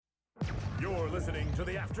You're listening to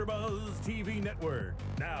the AfterBuzz TV network,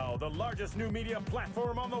 now the largest new media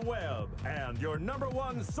platform on the web, and your number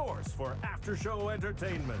one source for after-show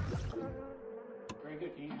entertainment. Very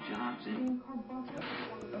good, Keith Johnson.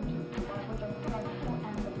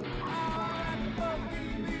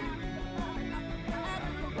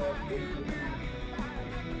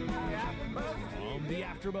 From the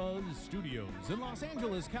AfterBuzz Studios in Los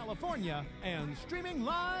Angeles, California, and streaming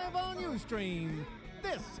live on Ustream,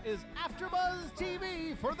 this is AfterBuzz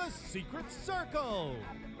TV for The Secret Circle.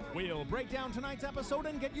 We'll break down tonight's episode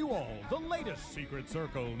and get you all the latest Secret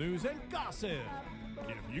Circle news and gossip.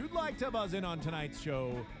 If you'd like to buzz in on tonight's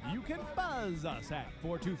show, you can buzz us at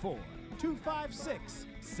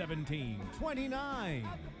 424-256-1729.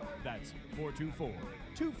 That's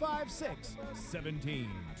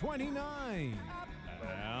 424-256-1729.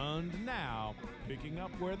 And now, picking up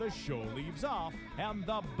where the show leaves off and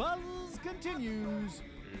the buzz continues,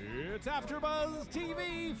 it's AfterBuzz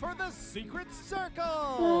TV for The Secret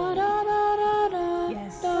Circle.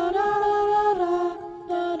 Yes.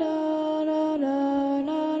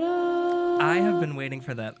 I have been waiting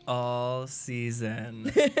for that all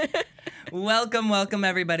season. Welcome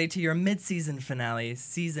everybody to your mid-season finale,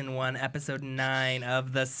 Season 1, Episode 9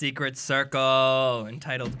 of The Secret Circle,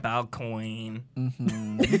 entitled Balcoin.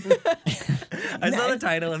 I saw the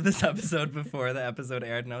title of this episode before the episode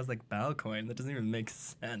aired, and I was like, Balcoin? That doesn't even make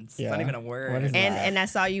sense. Yeah. It's not even a word. What is And I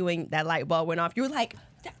saw you when that light bulb went off. You were like,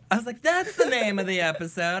 I was like, that's the name of the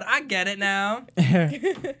episode. I get it now.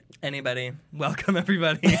 Anybody, welcome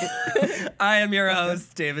everybody. I am your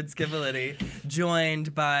host, David Skipoliti,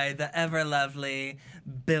 joined by the ever lovely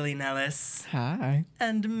Billy Nellis. Hi.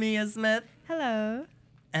 And Mia Smith. hello.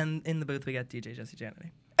 And in the booth, we got DJ Jesse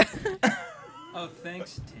Janity. Oh,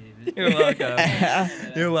 thanks, David. You're welcome.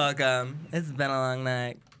 You're welcome. It's been a long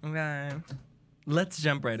night. Okay. Let's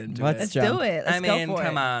jump right into Let's it. Let's jump. do it. Let's I mean, go for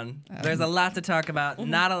come it. on. There's a lot to talk about,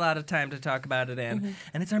 not a lot of time to talk about it in.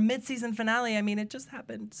 And it's our mid-season finale. I mean, it just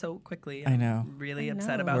happened so quickly. I know. I'm really I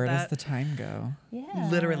upset know. about Where that. does the time go? Yeah.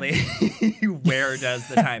 Literally, where does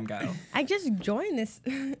the time go? I just joined this.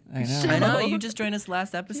 I know. I know, you just joined us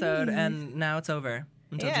last episode, and now it's over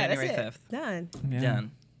until Yeah, January that's 5th. it. Done. Yeah.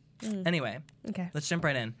 Done. Anyway, Okay. let's jump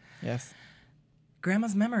right in. Yes.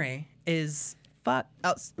 Grandma's memory is... Fuck.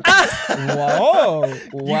 Oh. Whoa.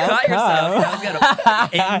 You caught yourself. That was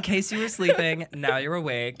good. In case you were sleeping, now you're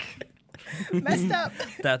awake. Messed up.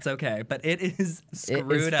 That's okay. But it is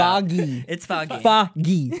screwed It's up. foggy. It's foggy.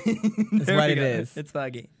 Foggy. That's There what we it go. is. It's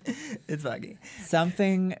foggy. It's foggy.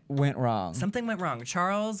 Something went wrong. Something went wrong.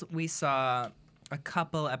 Charles, we saw a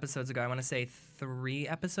couple episodes ago, I want to say 3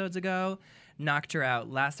 episodes ago, knocked her out.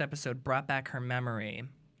 Last episode brought back her memory.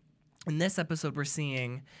 In this episode, we're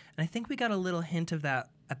seeing, and I think we got a little hint of that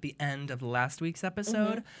at the end of last week's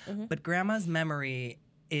episode, but Grandma's memory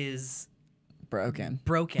is Broken.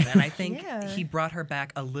 broken, and I think Yeah. he brought her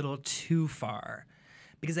back a little too far.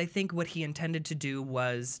 Because I think what he intended to do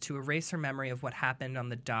was to erase her memory of what happened on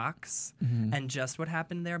the docks and just what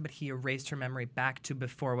happened there, but he erased her memory back to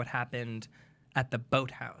before what happened at the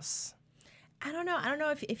boathouse. I don't know. I don't know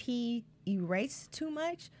if he erased too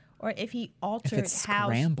much or if he altered it's how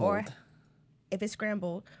scrambled. or if it's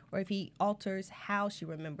scrambled or if he alters how she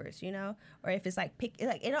remembers, you know, or if it's like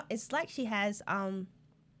it's like she has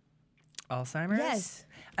Alzheimer's? Yes.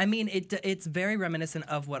 I mean, it's very reminiscent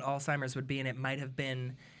of what Alzheimer's would be, and it might have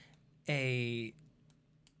been a...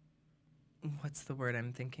 What's the word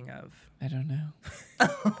I'm thinking of? I don't know.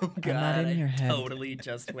 Oh, God. not in your I head. totally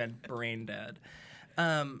just went brain dead.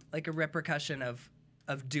 Like a repercussion of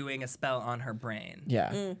doing a spell on her brain.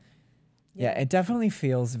 Yeah. Yeah, it definitely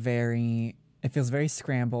feels very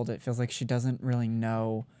scrambled. It feels like she doesn't really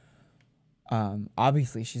know.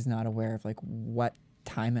 Obviously, she's not aware of like what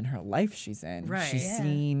time in her life she's in. Right. She's Yeah.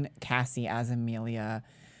 seen Cassie as Amelia.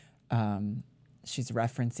 She's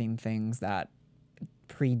referencing things that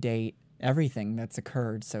predate everything that's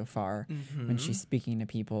occurred so far when she's speaking to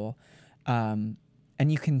people. And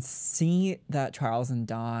you can see that Charles and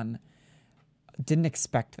Dawn didn't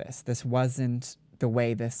expect this. This wasn't the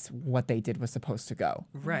way what they did was supposed to go.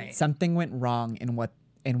 Right. Something went wrong in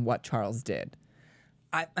what Charles did.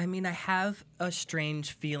 I mean, I have a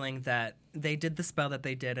strange feeling that they did the spell that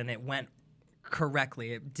they did and it went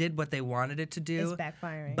correctly. It did what they wanted it to do. It's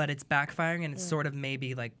backfiring. But it's backfiring, and it's sort of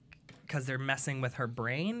maybe like because they're messing with her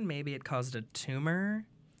brain. Maybe it caused a tumor.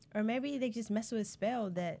 or maybe they just messed with a spell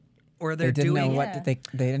that Or They they're didn't doing know what Yeah. they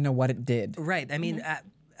didn't know what it did. Right. I mean,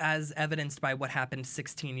 as evidenced by what happened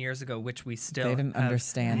 16 years ago, which we still They didn't have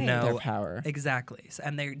understand no- their power. Exactly.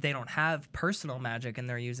 And they don't have personal magic, and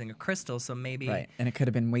they're using a crystal, so maybe... Right. And it could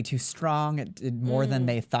have been way too strong. It did more than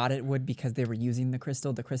they thought it would because they were using the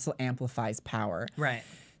crystal. The crystal amplifies power. Right.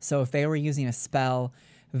 So if they were using a spell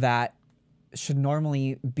that should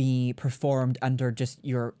normally be performed under just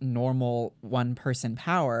your normal one-person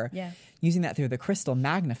power, using that through the crystal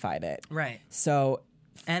magnified it. Right. So...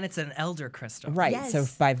 And it's an elder crystal. Right. Yes. So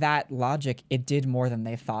by that logic, it did more than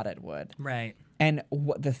they thought it would. Right. And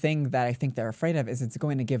the thing that I think they're afraid of is it's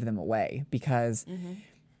going to give them away because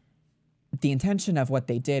the intention of what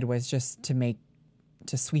they did was just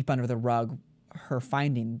to sweep under the rug her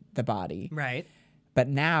finding the body. Right. But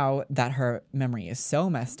now that her memory is so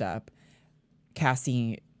messed up,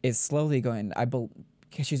 Cassie is slowly going,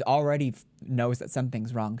 because she's already knows that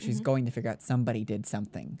something's wrong. She's going to figure out somebody did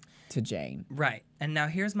something to Jane. Right. And now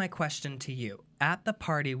here's my question to you. At the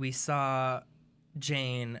party, we saw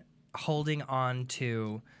Jane holding on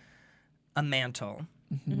to a mantle.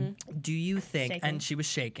 Do you think, Shaking. and she was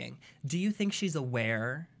shaking, do you think she's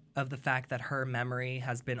aware of the fact that her memory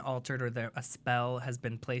has been altered or a spell has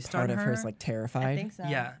been placed Part on of her? her's like terrified. I think so.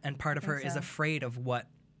 Yeah, and part of her is so. afraid of what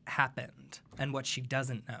happened and what she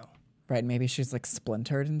doesn't know. Right. Maybe she's like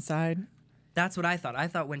splintered inside. That's what I thought. I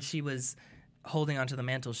thought when she was holding onto the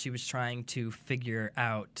mantle, she was trying to figure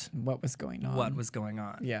out What was going on? what was going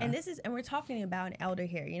on. Yeah. And we're talking about an elder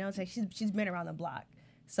here. You know, it's like she's been around the block,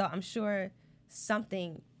 so I'm sure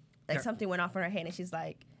something went off in her head, and she's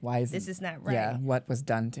like, Why is this is not right. Yeah, what was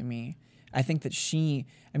done to me. I think that she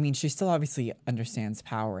still obviously understands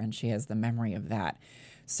power and she has the memory of that.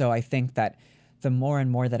 So I think that the more and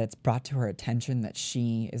more that it's brought to her attention that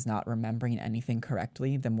she is not remembering anything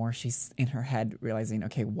correctly, the more she's in her head realizing,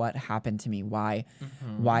 okay, what happened to me? Why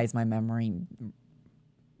is my memory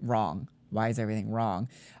wrong? Why is everything wrong?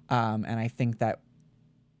 And I think that,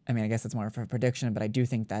 I guess it's more of a prediction, but I do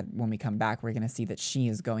think that when we come back, we're going to see that she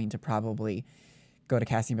is going to probably go to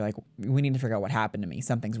Cassie and be like, we need to figure out what happened to me.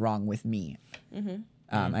 Something's wrong with me.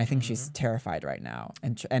 I think she's terrified right now.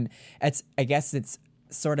 And I guess it's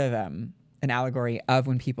sort of an allegory of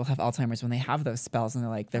when people have Alzheimer's, when they have those spells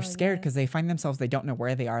and they're scared because they find themselves, they don't know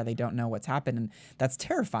where they are, they don't know what's happened. And that's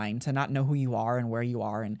terrifying to not know who you are and where you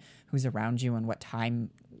are and who's around you and what time,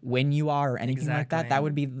 when you are or anything like that. That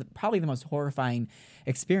would be probably the most horrifying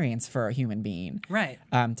experience for a human being. Right.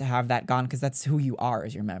 To have that gone, because that's who you are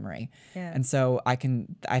is your memory. Yeah. And so I think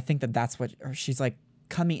that's what she's like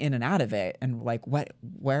coming in and out of it and like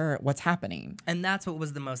what's happening. And that's what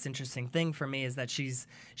was the most interesting thing for me is that she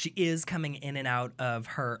is coming in and out of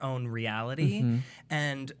her own reality.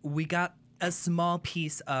 And we got a small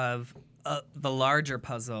piece of the larger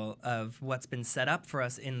puzzle of what's been set up for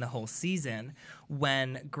us in the whole season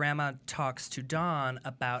when Grandma talks to Dawn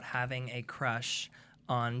about having a crush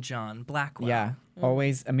on John Blackwell. Yeah.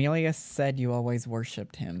 Always, Amelia said you always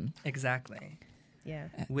worshipped him. Exactly. Yeah.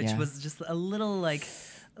 Which was just a little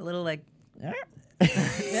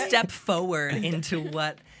step forward into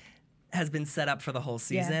what has been set up for the whole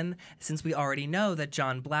season, since we already know that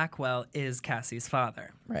John Blackwell is Cassie's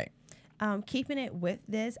father. Right. Keeping it with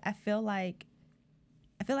this, I feel like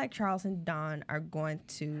Charles and Dawn are going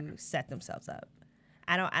to set themselves up.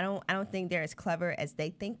 I don't think they're as clever as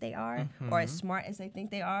they think they are, or as smart as they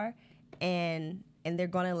think they are, and they're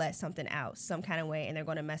going to let something out some kind of way, and they're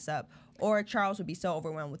going to mess up. Or Charles would be so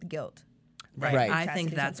overwhelmed with guilt. Right. Right. I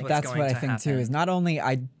think that's what's That's going what to I think happen. too. Is not only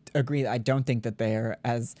I agree that I don't think that they're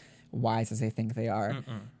as wise as they think they are,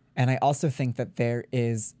 and I also think that there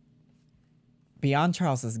is beyond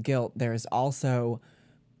Charles's guilt. There is also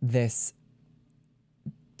this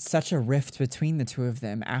such a rift between the two of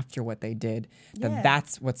them after what they did that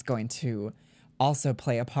that's what's going to also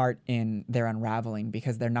play a part in their unraveling,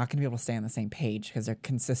 because they're not going to be able to stay on the same page because they're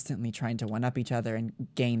consistently trying to one up each other and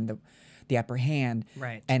gain the upper hand.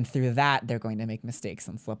 Right. And through that, they're going to make mistakes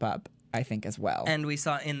and slip up, I think, as well. And we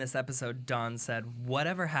saw in this episode, Dawn said,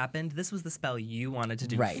 whatever happened, this was the spell you wanted to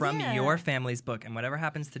do Right. from Yeah. your family's book. And whatever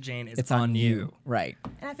happens to Jane is it's on you. Right.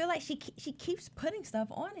 And I feel like she keeps putting stuff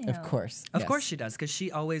on him. Of course. Of Yes. course she does, because she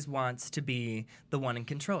always wants to be the one in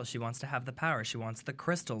control. She wants to have the power. She wants the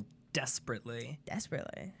crystal desperately.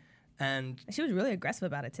 Desperately. And She was really aggressive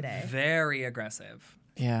about it today. very aggressive.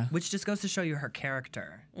 Yeah. Which just goes to show you her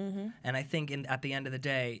character. And I think at the end of the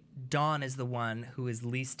day, Dawn is the one who is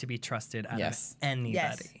least to be trusted out Yes. of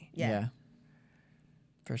anybody. Yes. Yeah.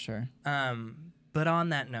 For sure. But on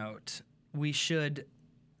that note, we should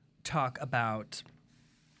talk about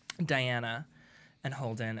Diana and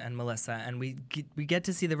Holden and Melissa. And we get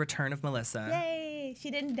to see the return of Melissa. Yay!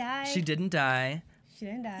 She didn't die. She didn't die She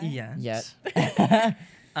didn't die. yet. Yet.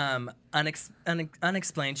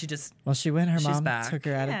 Unexplained. She just Well, she went. Her She's mom back. took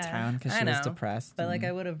her out Yeah. of town because I she was know, depressed. But like and-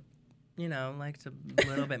 I would have, liked a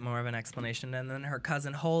little bit more of an explanation. And then her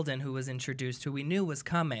cousin Holden, who was introduced, who we knew was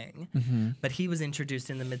coming, but he was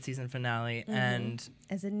introduced in the mid-season finale and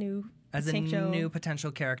As a new as a potential- new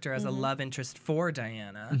potential character, as a love interest for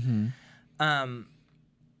Diana.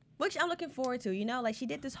 which I'm looking forward to. Like she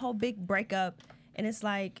did this whole big breakup, and it's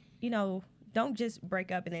like, don't just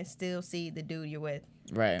break up and then still see the dude you're with.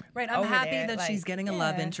 right. Right, I'm over happy there, that like, she's getting a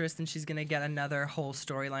love yeah. interest and she's going to get another whole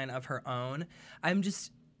storyline of her own. I'm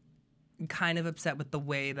just kind of upset with the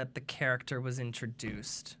way that the character was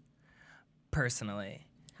introduced, personally.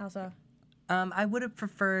 How so? I would have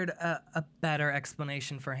preferred a better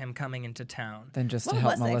explanation for him coming into town Then just What to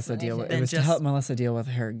help was the Melissa deal with explanation? it was to Then help just- Melissa deal with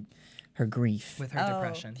her grief. with her Oh.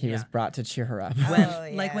 depression. He was Yeah. brought to cheer her up. When, Oh,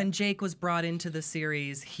 like yeah. when Jake was brought into the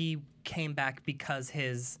series, he came back because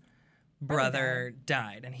his brother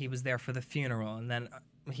died, and he was there for the funeral, and then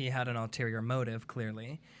he had an ulterior motive,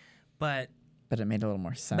 clearly, but But it made a little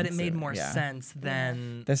more sense. it made more yeah. sense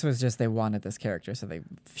than This was just they wanted this character, so they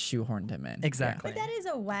shoehorned him in. exactly. But that is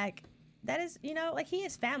a whack. That is, like he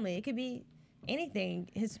is family. It could be anything.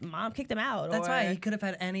 His mom kicked him out. That's or why he could have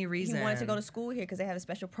had any he reason. wanted to go to school here because they have a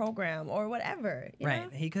special program or whatever. you Right.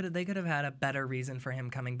 know? They could have had a better reason for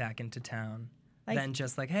him coming back into town Like- than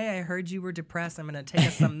just like, hey, I heard you were depressed. I'm going to take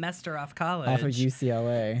a semester off college Off of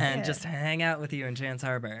UCLA. and Yeah. just hang out with you in Chance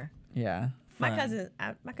Harbor. yeah. My Fun.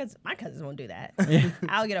 cousins won't do that.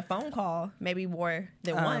 I'll get a phone call, maybe more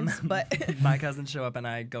than once, but My cousins show up and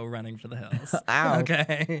I go running for the hills. Ow.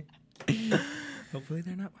 Okay. Hopefully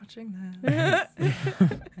they're not watching this.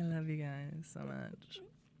 I love you guys so much.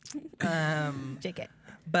 JK.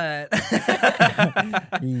 But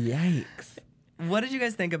Yikes. what did you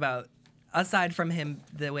guys think about, aside from him,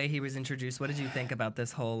 the way he was introduced, what did you think about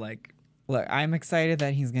this whole, like, Look, I'm excited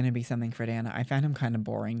that he's going to be something for Diana. I found him kind of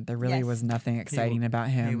boring. There really Yes. was nothing exciting about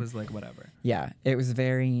him. he was like, whatever. Yeah, it was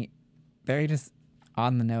very, very just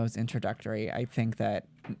on the nose introductory. I think that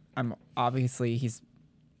obviously he's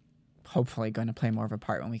hopefully going to play more of a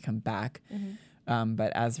part when we come back.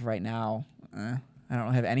 But as of right now, I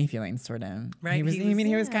don't have any feelings toward him. Right, He was. he I was- mean,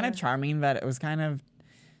 he was kind of yeah. charming, but it was kind of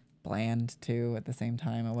bland too. At the same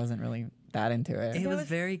time, I wasn't really that into it. It There was was-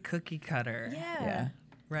 very cookie cutter, Yeah.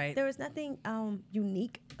 right? There was nothing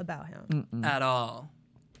unique about him. At all.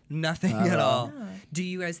 Nothing Not at at all. all. No. Do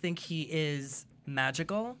you guys think he is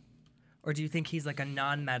magical? Or do you think he's like a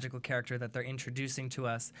non-magical character that they're introducing to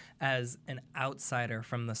us as an outsider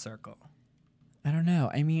from the circle? I don't know.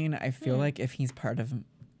 I mean, I feel like if he's part of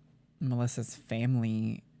Melissa's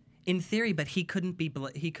family, In theory, but he couldn't be.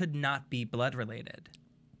 He could not be blood related.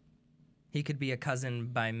 He could be a cousin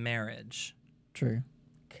by marriage. true.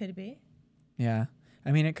 Could be. Yeah.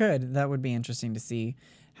 I mean, it could. That would be interesting to see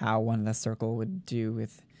how one of the circle would do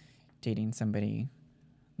with dating somebody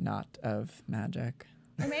not of magic.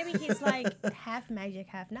 Or maybe he's like half magic,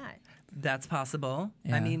 half not. That's possible.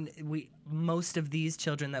 Yeah. I mean, most of these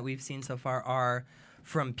children that we've seen so far are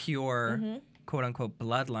from pure quote unquote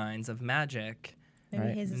bloodlines of magic. Maybe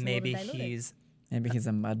Right. his is a little Maybe bit diluted. Maybe he's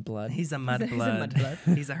a mudblood. he's a He's a mudblood.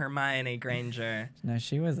 mudblood. He's a Hermione Granger. No,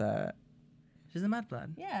 she was a. She's a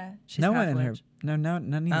mudblood. Yeah. She's no half one in her. witch. No,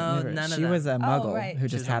 none Oh, neither. none of She them. was a muggle right. who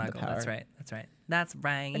She's just a had the muggle. power. That's right. That's right. That's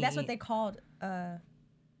right. But that's what they called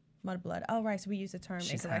mudblood. Oh, right. So we use the term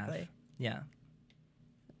She's incorrectly. half. Yeah.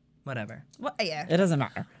 Whatever. Well, yeah. It doesn't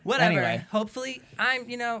matter. Whatever. Anyway, Hopefully,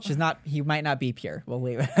 she's not. He might not be pure. We'll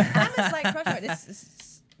leave it. I have a slight crush on her. This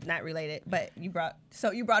is not related, but you brought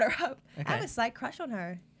her up. I have Okay. a slight crush on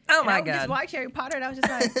her. Oh And my I just God. watched Harry Potter and I was just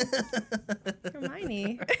like,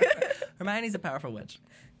 Hermione. Hermione's a powerful witch,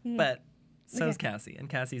 but so is Cassie, and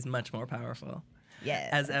Cassie's much more powerful, Yeah.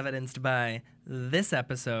 as evidenced by this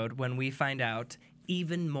episode when we find out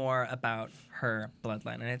even more about her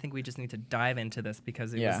bloodline. And I think we just need to dive into this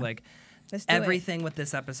because it Yeah. was like Let's do it. everything what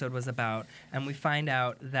this episode was about, and we find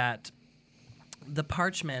out that the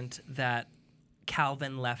parchment that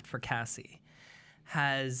Calvin left for Cassie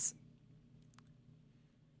has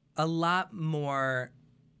a lot more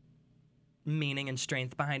meaning and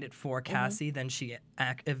strength behind it for Cassie than she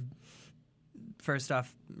first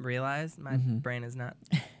off realized. My brain is not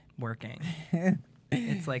working.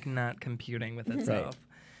 It's like not computing with itself.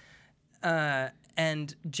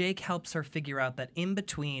 And Jake helps her figure out that in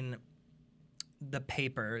between the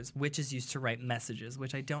papers, witches used to write messages,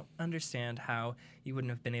 which I don't understand how you wouldn't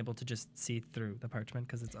have been able to just see through the parchment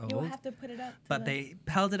because it's old. You'll have to put it up. But they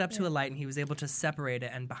held it up to a light, and he was able to separate it.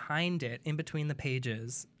 And behind it, in between the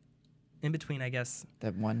pages, in between, I guess.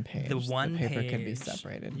 The one page. The one paper could be page.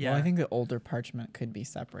 separated. Yeah. Well, I think the older parchment could be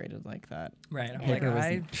separated like that. Right. I'm Paper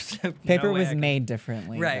like, Paper was made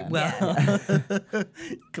differently. Right. then. Well,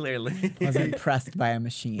 clearly. Wasn't pressed by a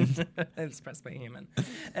machine. It was pressed by a human.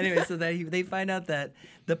 Anyway, so they find out that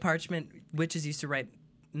the parchment, witches used to write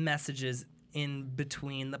messages in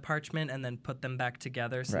between the parchment and then put them back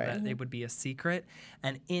together so that it would be a secret.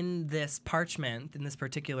 And in this parchment, in this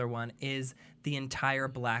particular one, is the entire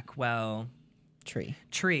Blackwell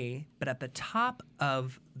tree. But at the top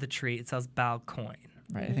of the tree, it says Balcoin.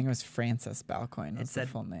 Right. I think it was Francis Balcoin was the said-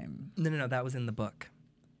 full name. No, that was in the book.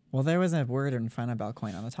 Well, there was a word in front of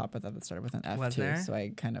Balcoin on the top of that started with an F Was too. there? So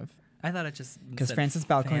I kind of I thought it just because said Francis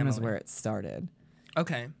Balcoin was family. where it started.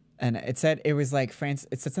 Okay. And it said it was like France.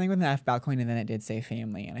 It said something with an F Balcoin, and then it did say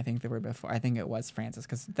family. And I think there were before. I think it was Francis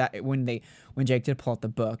because that when Jake did pull out the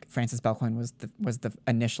book, Francis Balcoin was the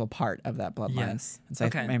initial part of that bloodline. Yes. And so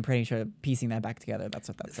Okay. I'm pretty sure piecing that back together, that's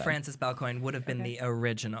what that said. Francis Balcoin would have been the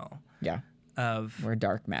original Yeah, of where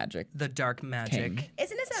dark magic. the dark magic. Came.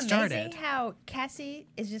 Isn't this amazing started. how Cassie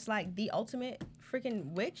is just like the ultimate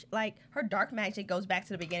freaking witch? Like her dark magic goes back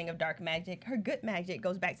to the beginning of dark magic. Her good magic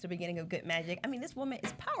goes back to the beginning of good magic. I mean, this woman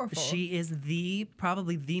is powerful. She is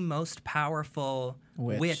probably the most powerful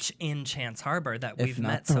witch in Chance Harbor that If we've not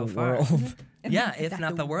met the so far. world. Yeah, if Not not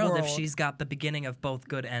the the world, if world. she's got the beginning of both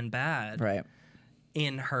good and bad Right.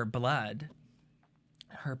 in her blood,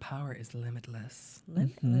 her power is limitless.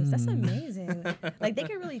 Limitless. That's amazing. Like they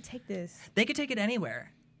could really take this. They could take it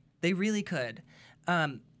anywhere. They really could.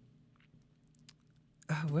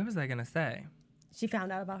 What was I going to say? She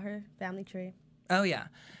found out about her family tree. Oh, yeah.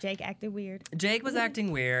 Jake acted weird. Jake was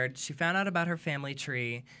acting weird. She found out about her family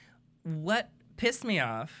tree. What pissed me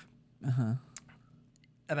off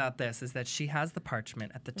about this is that she has the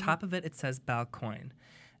parchment. At the top of it, it says Balcoin.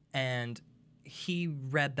 And he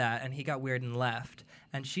read that, and he got weird and left.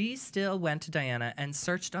 And she still went to Diana and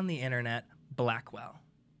searched on the internet Blackwell.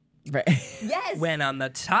 Right. Yes. When on the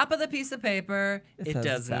top of the piece of paper, it says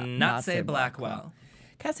does that- not say Blackwell.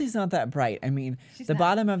 Cassie's not that bright. I mean, the not.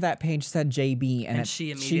 bottom of that page said JB, and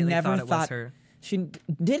She immediately never thought it was her. She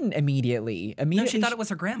didn't immediately. No, she thought it was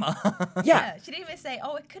her grandma. Yeah, She didn't even say,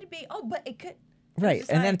 "Oh, it could be." Oh, but it could. right.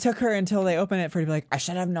 just And then like- it took her until they opened it for her to be like, I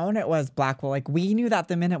should have known it was Blackwell. Like, we knew that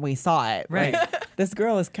the minute we saw it. Right. Like, this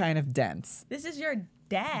girl is kind of dense. This is your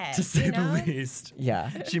dad. To say you know? the least.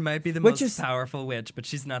 Yeah. She might be the Which most is- powerful witch, but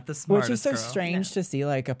she's not the smartest Which is so girl. strange to see,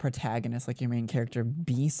 like, a protagonist, like your main character,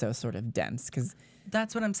 be so sort of dense. Because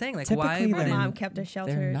That's what I'm saying. Like, why typically would they're- Mom kept her they're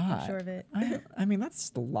sheltered. not. I'm sure of it. I mean, that's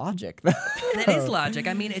just logic, though. It is logic.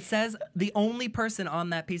 I mean, it says the only person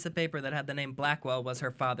on that piece of paper that had the name Blackwell was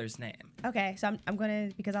her father's name. Okay, so I'm gonna,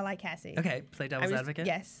 because I like Cassie. Okay, play I'm devil's just- advocate?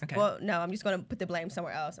 Yes. Okay. Well, no, I'm just gonna put the blame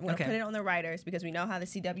somewhere else. I'm gonna Okay. put it on the writers because we know how the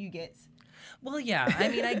CW gets. Well, yeah. I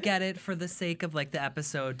mean, I get it for the sake of, like, the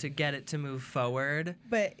episode to get it to move forward.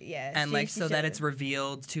 But yeah, And, like, so that should've. it's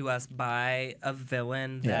revealed to us by a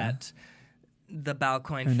villain Yeah. that the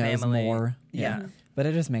Balcoin Who knows family... more. Yeah. But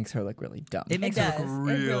it just makes her look really dumb. It makes her does. look It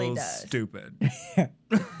real really does. stupid.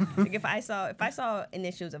 Like if I saw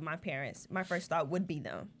initials of my parents, my first thought would be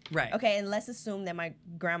them. Right. Okay, and let's assume that my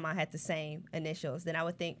grandma had the same initials, then I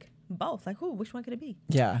would think both. Like, who? Which one could it be?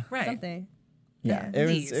 Yeah. Right. Something. Yeah. Yeah.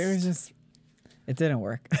 It was just, it didn't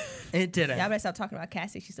work. It didn't. Yeah, I better stop talking about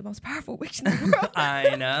Cassie. She's the most powerful witch in the world.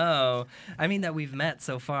 I know. I mean, that we've met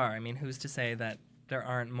so far. I mean, who's to say that there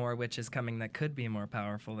aren't more witches coming that could be more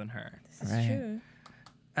powerful than her? This is Right.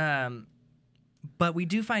 true. But we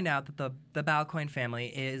do find out that the Balcoin family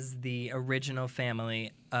is the original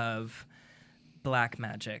family of black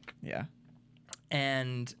magic. Yeah.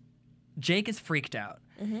 And Jake is freaked out.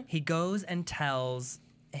 He goes and tells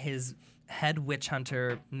his head witch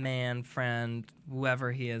hunter, man, friend,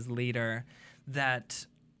 whoever he is, leader, that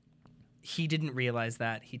he didn't realize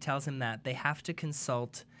that. He tells him that they have to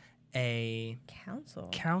consult a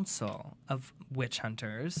council of witch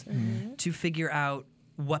hunters to figure out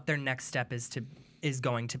what their next step is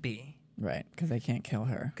going to be. Right. Because they can't kill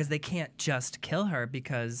her. Because they can't just kill her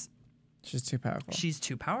because She's too powerful. she's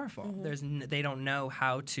too powerful. They don't know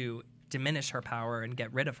how to diminish her power and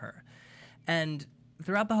get rid of her. And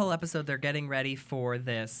throughout the whole episode, they're getting ready for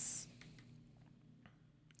this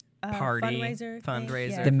party fundraiser thing? fundraiser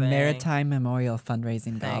Yeah. the thing. Maritime Memorial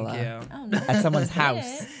Fundraising Thank Gala. you. Oh, no. At someone's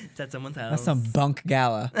house. It's at someone's house. That's some bunk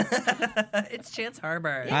gala. It's Chance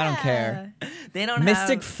Harbor. I don't care. They don't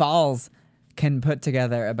Mystic have... Falls can put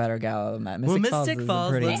together a better gala than that. Mystic is a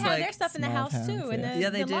Falls pretty They looks have like their stuff in the small house town, too. In too. the, Yeah,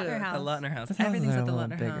 they the do. Lautner house. The Lautner house. Those houses Everything's are at the a little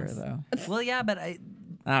Lautner bigger, house. though. Well, yeah, but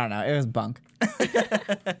I don't know. It was bunk.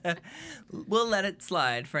 We'll let it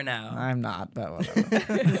slide for now. I'm not, but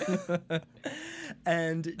whatever.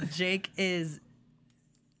 And Jake is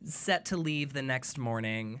set to leave the next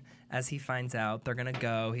morning as he finds out they're going to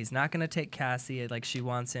go. He's not going to take Cassie. Like, she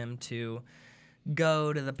wants him to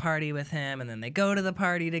go to the party with him, and then they go to the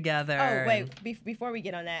party together. Oh, wait. Before we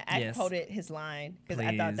get on that, I Yes. quoted his line because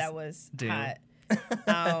I thought that was do. hot.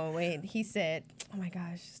 When he said, oh my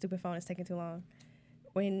gosh, stupid phone is taking too long.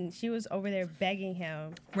 When she was over there begging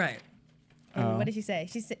him. Right. And what did she say?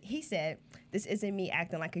 He said, this isn't me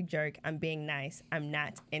acting like a jerk. I'm being nice. I'm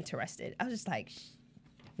not interested. I was just like,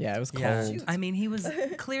 Yeah, it was cold. Yeah. I mean, he was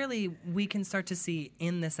clearly, we can start to see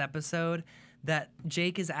in this episode that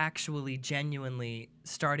Jake is actually genuinely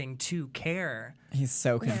starting to care He's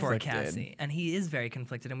so for conflicted. Cassie. And he is very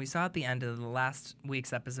conflicted. And we saw at the end of the last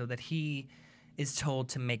week's episode that he is told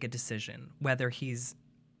to make a decision, whether he's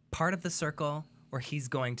part of the circle or he's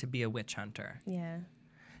going to be a witch hunter. yeah.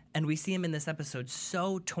 And we see him in this episode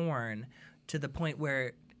so torn to the point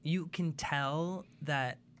where you can tell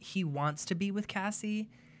that he wants to be with Cassie,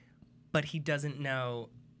 but he doesn't know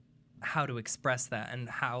how to express that and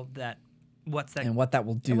how that, what's that. And what that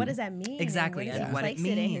will do. And what does that mean? Exactly, Where does and he what it place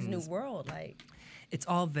it in his new means. world? Like, It's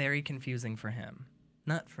all very confusing for him.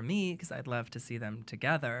 Not for me, because I'd love to see them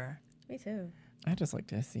together. me too. I just like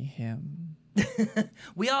to see him.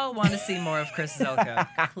 We all want to see more of Chris Zilka,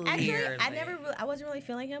 clearly. Actually, I wasn't really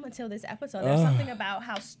feeling him until this episode. There's something about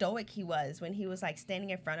how stoic he was when he was like standing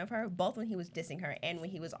in front of her, both when he was dissing her and when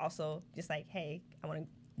he was also just like, "Hey, I want to."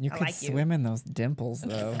 You I could like swim in those dimples,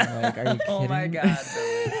 though. Like, are you kidding? Oh my God.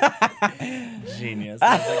 Genius.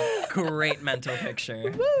 That's a great mental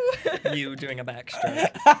picture. You doing a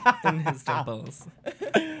backstroke in his dimples.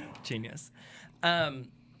 Genius.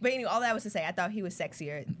 But anyway, all that was to say, I thought he was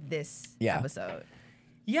sexier this episode.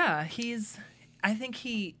 Yeah, I think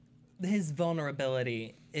his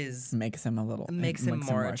vulnerability makes him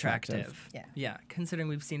more attractive. Yeah. Yeah, considering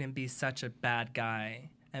we've seen him be such a bad guy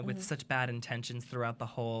and with such bad intentions throughout the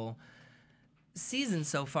whole season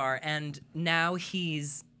so far, and now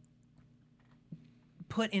he's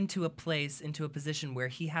put into a position where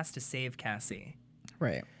he has to save Cassie.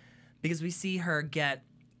 Right. Because we see her get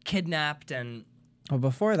kidnapped and Well,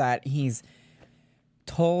 before that, he's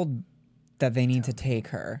told that they need to take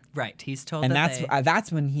her. right, he's told And that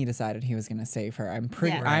that's when he decided he was going to save her.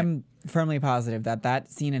 Yeah. I'm firmly positive that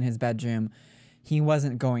scene in his bedroom, he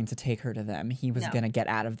wasn't going to take her to them. He was No. going to get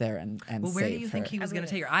out of there and well, where save do you her. think he was going to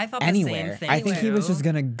Anywhere. take her? I thought the Anywhere. same thing. I think he was too. just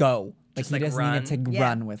going to go. Like, Just, he like, just run. needed to Yeah.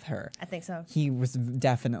 run with her. I think so. He was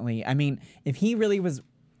definitely, I mean, if he really was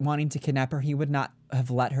wanting to kidnap her, he would not have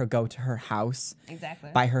let her go to her house Exactly.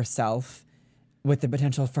 by herself with the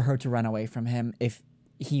potential for her to run away from him if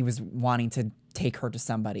he was wanting to take her to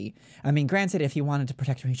somebody. I mean, granted, if he wanted to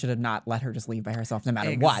protect her, he should have not let her just leave by herself no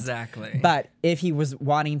matter what. Exactly. But if he was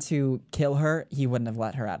wanting to kill her, he wouldn't have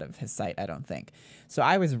let her out of his sight, I don't think. So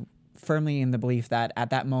I was firmly in the belief that at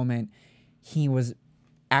that moment, he was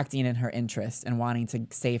acting in her interest and wanting to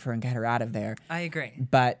save her and get her out of there. I agree.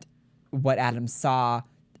 But what Adam saw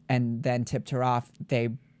and then tipped her off,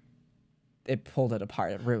 it pulled it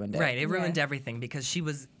apart. It ruined it. Right, it ruined everything because she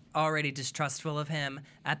was already distrustful of him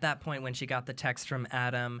at that point when she got the text from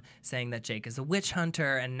Adam saying that Jake is a witch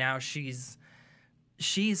hunter, and now she's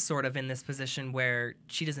sort of in this position where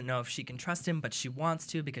she doesn't know if she can trust him, but she wants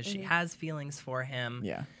to because she has feelings for him.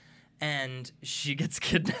 Yeah. And she gets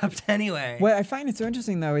kidnapped anyway. What I find it so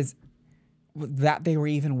interesting, though, is that they were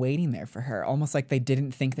even waiting there for her, almost like they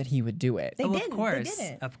didn't think that he would do it. They didn't. Of course. They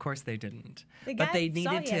didn't. Of course they didn't. The But guy they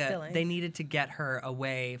saw needed he had feelings. they needed to get her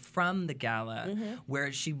away from the gala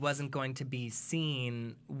where she wasn't going to be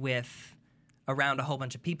seen with around a whole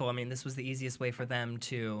bunch of people. I mean, this was the easiest way for them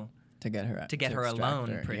to get her alone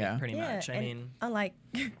extract her, pretty Yeah, much. I and mean, unlike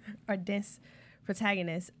our dense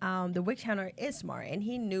protagonist, the witch hunter is smart, and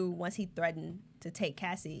he knew once he threatened to take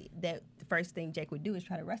Cassie that the first thing Jake would do is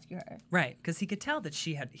try to rescue her. right, because he could tell that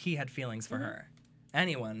he had feelings for her.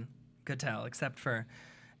 Anyone could tell except for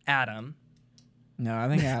Adam. No, I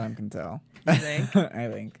think Adam can tell. You think? I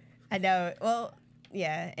think. I know. Well,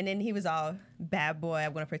 yeah. And then he was all bad boy.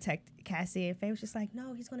 I'm going to protect Cassie. And Faye was just like,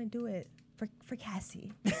 no, he's going to do it for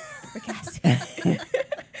Cassie. For Cassie. That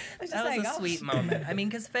was like, a oh. sweet moment. I mean,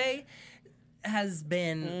 because Faye has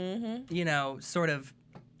been, sort of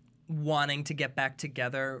wanting to get back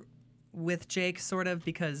together with Jake, sort of,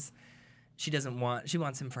 because she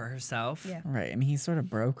wants him for herself. Yeah. Right, and he sort of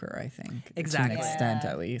broke her, I think. Exactly. To an extent, Yeah.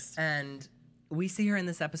 at least. And we see her in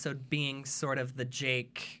this episode being sort of the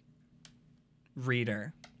Jake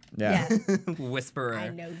reader. Yeah. Whisperer. I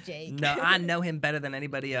know Jake. No, I know him better than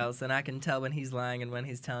anybody else, and I can tell when he's lying and when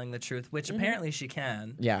he's telling the truth, which Mm-hmm. apparently she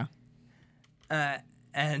can. Yeah.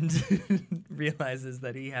 And realizes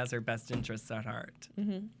that he has her best interests at heart.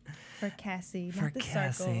 For Cassie, For not the circle.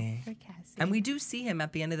 Cassie. For Cassie. And we do see him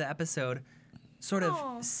at the end of the episode sort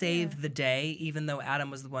of save the day, even though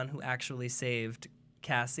Adam was the one who actually saved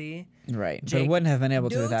Cassie. Right. Jake- but wouldn't have been able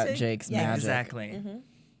to Due without to- Jake's yeah. magic. Exactly.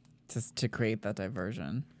 To create that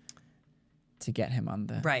diversion. To get him on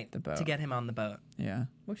the boat. To get him on the boat. Yeah.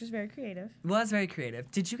 Which was very creative. Was very creative.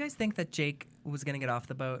 Did you guys think that Jake was going to get off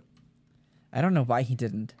the boat? I don't know why he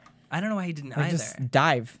didn't. I don't know why he didn't Like, either. just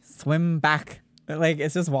dive, swim back. Like,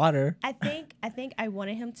 it's just water. I think I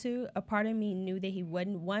wanted him to. A part of me knew that he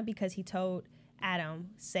wouldn't. One, because he told Adam,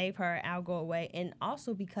 save her, I'll go away. And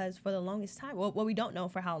also because for the longest time, well, we don't know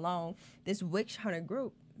for how long, this witch hunter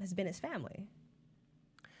group has been his family.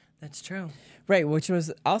 That's true. Right, which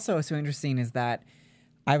was also so interesting is that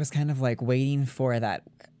I was kind of like waiting for that,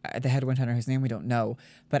 the head witch hunter whose name we don't know.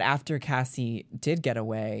 But after Cassie did get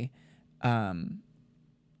away,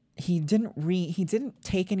 he didn't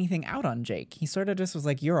take anything out on Jake. He sort of just was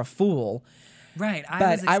like, "You're a fool." Right.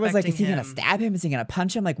 But I was like, "Is he expecting gonna him- stab him? Is he gonna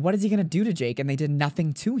punch him? Like, what is he gonna do to Jake?" And they did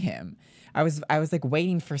nothing to him. I was like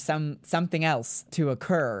waiting for something else to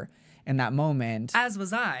occur in that moment. As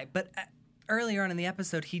was I. But earlier on in the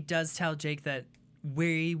episode, he does tell Jake that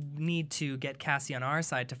we need to get Cassie on our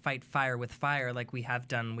side to fight fire with fire like we have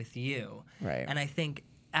done with you. Right. And I think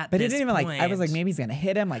at But he this didn't even point, I was like, maybe he's gonna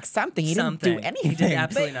hit him, like something. He didn't do Something. anything. He did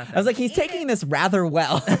absolutely nothing. I was like, he's taking this rather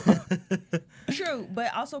well. True,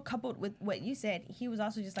 but also coupled with what you said, he was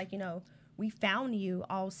also just like, we found you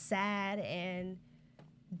all sad and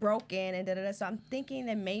broken and da-da-da. So I'm thinking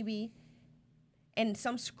that maybe in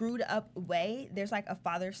some screwed up way, there's like a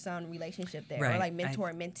father-son relationship there. Right. Or like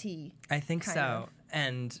mentor-mentee. I think kind so. of.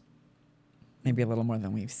 And Maybe a little more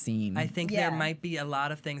than we've seen. I think Yeah. there might be a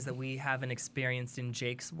lot of things that we haven't experienced in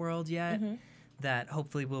Jake's world yet that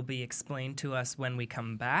hopefully will be explained to us when we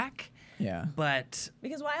come back. Yeah. But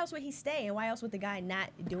Because why else would he stay? And why else would the guy not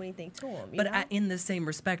do anything to him? You know? in the same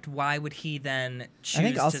respect, why would he then choose I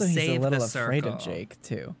think also to he's save a little the afraid circle? of Jake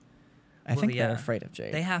too. I Well, think yeah. they're afraid of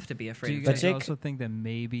Jake. They have to be Do afraid you of guys But Jake. Jake- also think that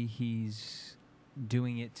maybe he's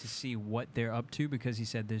doing it to see what they're up to? Because he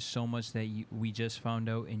said there's so much that we just found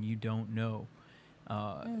out and you don't know.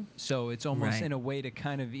 So it's almost Right. in a way to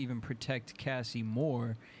kind of even protect Cassie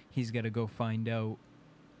more. He's got to go find out,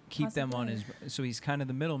 keep them on his. So he's kind of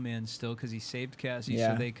the middleman still because he saved Cassie,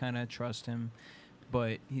 Yeah. so they kind of trust him.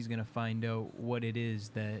 But he's gonna find out what it is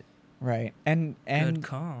that. Right. And Good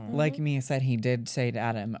call. like Mia said, he did say to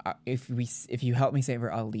Adam, if you help me save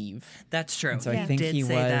her, I'll leave. That's true. And so Yeah. I think did he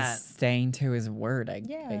say was that. staying to his word, I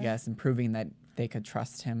Yeah. guess, and proving that they could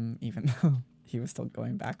trust him even though he was still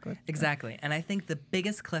going backward. Exactly. And I think the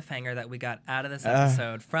biggest cliffhanger that we got out of this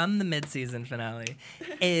episode from the mid-season finale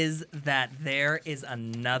is that there is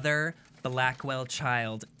another Blackwell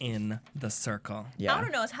child in the circle. Yeah. I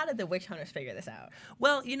don't know. Is how did the witch hunters figure this out?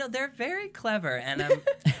 Well, they're very clever, and and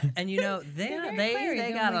very clever,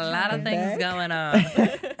 they got a the lot of witch things hunters. going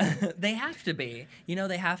on. They have to be.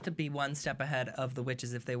 They have to be one step ahead of the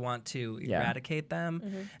witches if they want to Yeah. eradicate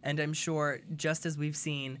them. And I'm sure, just as we've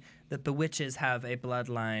seen that the witches have a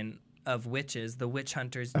bloodline of witches, the witch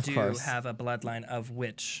hunters Of do course. have a bloodline of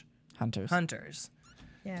witch Hunters.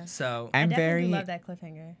 Yeah. So I I'm definitely very love that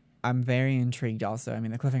cliffhanger. I'm very intrigued also. I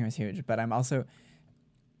mean, the cliffhanger is huge, but I'm also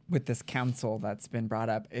with this council that's been brought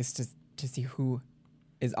up is to see who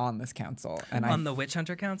is on this council. And on the Witch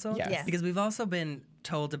Hunter Council? Yes. Yes. Because we've also been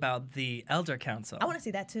told about the Elder Council. I want to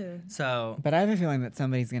see that too. So but I have a feeling that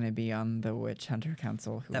somebody's going to be on the Witch Hunter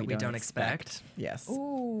Council who that we don't expect. Yes.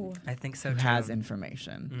 Ooh. I think so Who too. has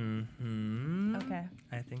information. Hmm. Okay.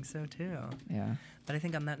 I think so too. Yeah. But I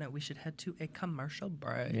think on that note, we should head to a commercial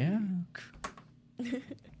break. Yeah.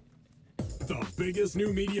 The biggest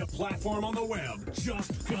new media platform on the web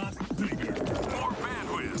just got bigger. More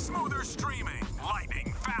bandwidth, smoother streaming,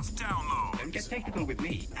 lightning, fast download. Don't get technical with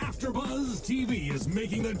me. AfterBuzz TV is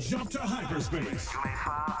making the jump to hyperspace.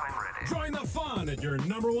 Join the fun at your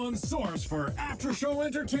 #1 source for after-show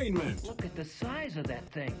entertainment. Look at the size of that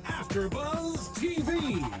thing. AfterBuzz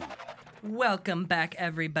TV. Welcome back,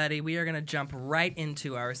 everybody. We are going to jump right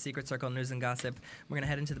into our Secret Circle news and gossip. We're going to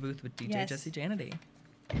head into the booth with DJ Yes. Jesse Janity.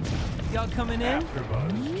 Y'all coming in?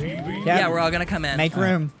 AfterBuzz TV. Yeah, we're all going to come in. Make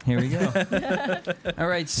room. Here we go. All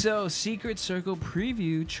right, so Secret Circle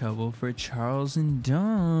preview, trouble for Charles and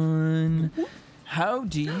Dawn. How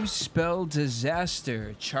do you spell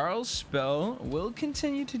disaster? Charles' spell will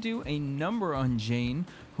continue to do a number on Jane,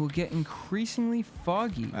 who will get increasingly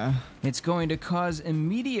foggy. It's going to cause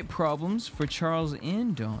immediate problems for Charles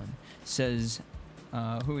and Dawn, says, who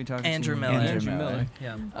are we talking Andrew to? Miller. Andrew Miller.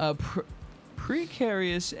 Yeah.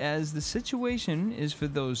 Precarious as the situation is for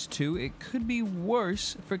those two, it could be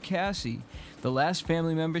worse for Cassie. The last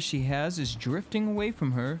family member she has is drifting away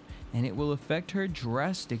from her, and it will affect her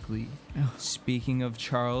drastically. Speaking of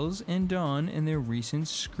Charles and Dawn and their recent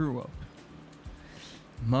screw-up.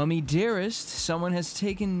 Mummy Dearest, someone has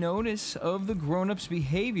taken notice of the grown-up's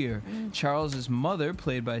behavior. Charles's mother,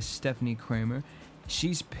 played by Stephanie Kramer,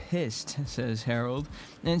 she's pissed, says Harold,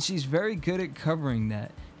 and she's very good at covering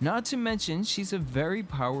that. Not to mention, she's a very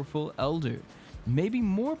powerful elder. Maybe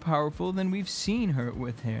more powerful than we've seen her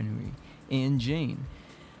with Henry and Jane.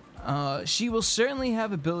 She will certainly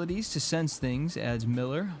have abilities to sense things, adds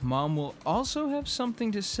Miller. Mom will also have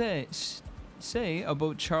something to say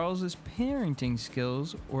about Charles's parenting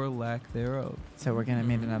skills or lack thereof. So we're gonna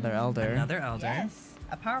meet another elder. Another elder. Yes,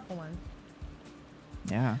 a powerful one.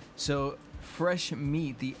 Yeah. So fresh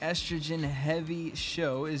meat, the estrogen-heavy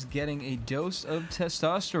show is getting a dose of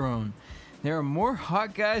testosterone. There are more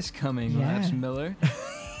hot guys coming, laughs Miller.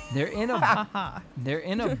 They're in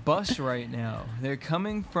a bus right now. They're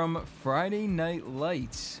coming from Friday Night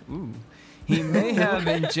Lights. Ooh. He may have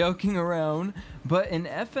been joking around, but an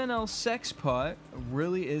FNL sex pot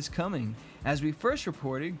really is coming. As we first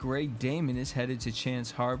reported, Greg Damon is headed to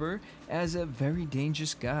Chance Harbor as a very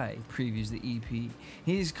dangerous guy, previews the EP.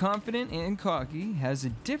 He's confident and cocky, has a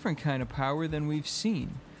different kind of power than we've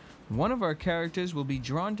seen. One of our characters will be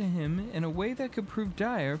drawn to him in a way that could prove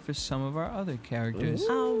dire for some of our other characters.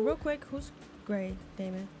 Real quick, who's Greg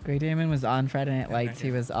Damon? Greg Damon was on Friday Night Lights.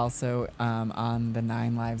 He was also on The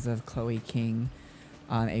 9 Lives of Chloe King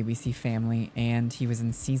on ABC Family, and he was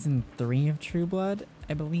in season 3 of True Blood,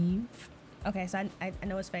 I believe. Okay, so I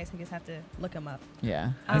know his face. I just have to look him up.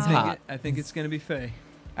 Yeah, I he's hot. I think it's going to be Faye.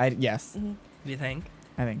 Yes, Mm-hmm. Do you think?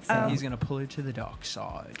 I think so. He's going to pull her to the dark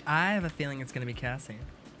side. I have a feeling it's going to be Cassie.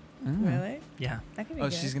 Really? Yeah. That could be Oh,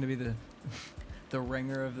 good. she's going to be the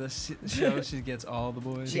ringer of this show. She gets all the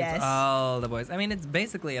boys. Yes. All the boys. I mean, it's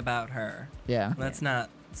basically about her. Yeah. Let's not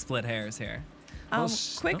split hairs here.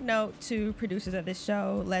 Quick note to producers of this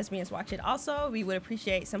show, lesbians watch it. Also, we would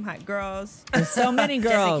appreciate some hot girls. There's so many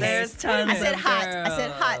girls. There's tons I said of hot. girls. I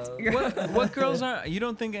said hot. What girls are? You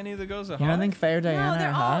don't think any of the girls are hot? You don't think Faye or Diana No,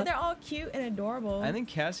 are hot? they're all cute and adorable. I think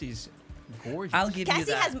Cassie's gorgeous. I'll give you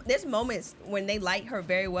Cassie that. there's moments when they like her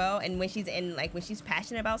very well, and when she's when she's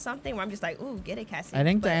passionate about something, where I'm just like, ooh, get it, Cassie. I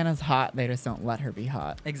think But Diana's hot. They just don't let her be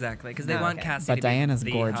hot. Exactly, because they Oh, want okay. Cassie But to Diana's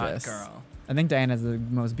be the gorgeous. hot girl. I think Diana's the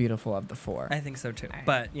most beautiful of the four. I think so too. All right.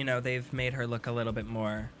 But, you know, they've made her look a little bit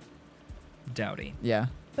more dowdy. Yeah.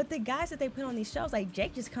 But the guys that they put on these shows, like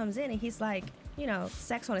Jake just comes in and he's like,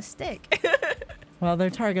 sex on a stick. Well, their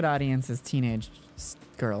target audience is teenage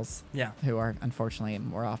girls Yeah. who are unfortunately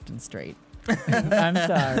more often straight. I'm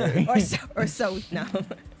sorry. or so no.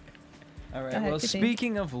 All right. Go ahead, Well, continue.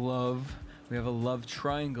 speaking of love, we have a love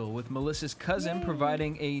triangle with Melissa's cousin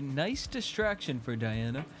providing a nice distraction for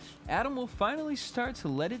Diana. Adam will finally start to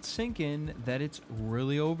let it sink in that it's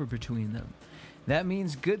really over between them. That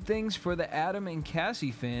means good things for the Adam and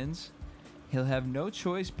Cassie fans. He'll have no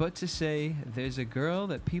choice but to say, "There's a girl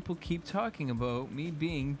that people keep talking about me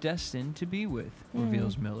being destined to be with,"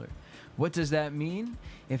 reveals Miller. What does that mean?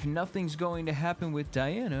 If nothing's going to happen with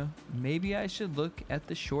Diana, maybe I should look at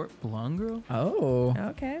the short blonde girl? Oh.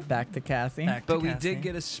 Okay. Back to Cassie. Back to But we Cassie. did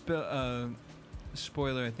get a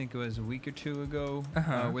spoiler, I think it was a week or two ago,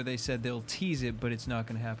 where they said they'll tease it, but it's not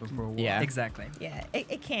going to happen for a while. Yeah. Exactly. Yeah,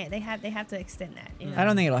 it can't. They have to extend that. You know? I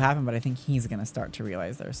don't think it'll happen, but I think he's going to start to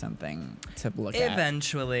realize there's something to look at.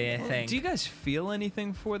 Eventually, I think. Do you guys feel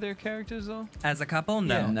anything for their characters, though? As a couple?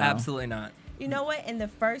 No, Yeah. No. absolutely not. You know what? In the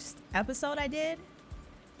first episode, I did,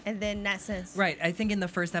 and then not since. Right. I think in the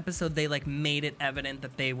first episode, they made it evident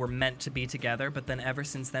that they were meant to be together, but then ever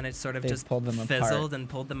since then, it sort of They've just pulled them fizzled apart. and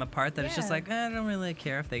pulled them apart. That it's just Yeah. I don't really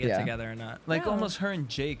care if they get Yeah. together or not. Like, No. almost her and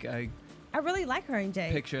Jake, I I really like her and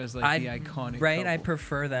Jake. picture as, the iconic Right. I couple.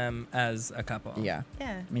 prefer them as a couple. Yeah.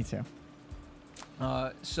 Yeah. Me too.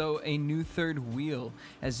 So a new third wheel.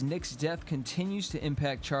 As Nick's death continues to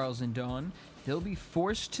impact Charles and Dawn, they'll be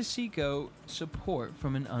forced to seek out support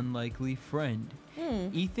from an unlikely friend,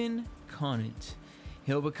 Ethan Conant.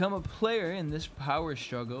 He'll become a player in this power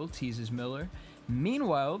struggle, teases Miller.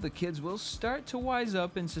 Meanwhile, the kids will start to wise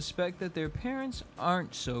up and suspect that their parents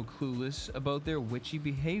aren't so clueless about their witchy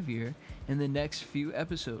behavior in the next few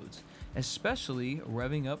episodes. especially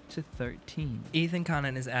revving up to 13. Ethan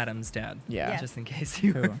Conant is Adam's dad. Yeah. Just in case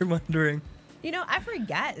you Who? were wondering. You know, I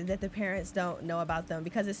forget that the parents don't know about them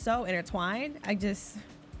because it's so intertwined. It's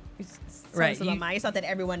Right, So you- it's not that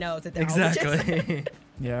everyone knows that they're all witches. Exactly.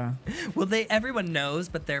 Yeah. Well, everyone knows,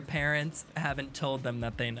 but their parents haven't told them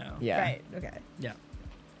that they know. Yeah. Right. Okay. Yeah.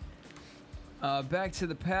 Back to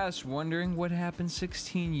the past, wondering what happened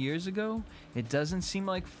 16 years ago? It doesn't seem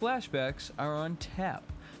like flashbacks are on tap,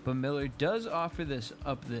 but Miller does offer this.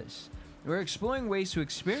 We're exploring ways to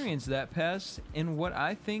experience that past in what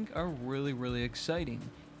I think are really, really exciting,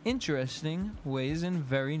 interesting ways in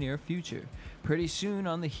very near future. Pretty soon,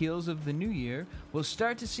 on the heels of the new year, we'll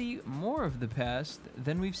start to see more of the past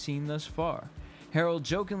than we've seen thus far. Harold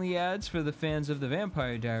jokingly adds for the fans of the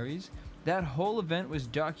Vampire Diaries, that whole event was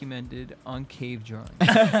documented on cave drawings.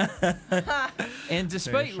 And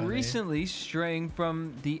despite funny. recently straying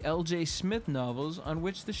from the L.J. Smith novels on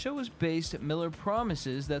which the show is based, Miller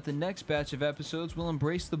promises that the next batch of episodes will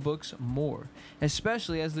embrace the books more,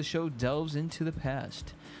 especially as the show delves into the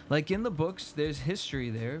past. Like in the books, there's history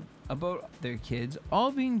there about their kids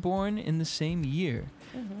all being born in the same year.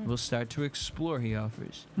 We'll start to explore, he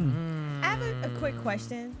offers. I have a quick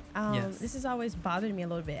question. Yes. This has always bothered me a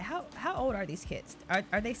little bit. How old are these kids?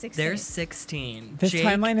 Are they 16? They're 16. This Jake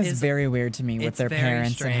timeline is very weird to me with it's their very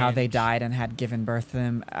parents and how they strange. died and had given birth to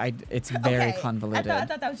them. It's very Okay. convoluted. I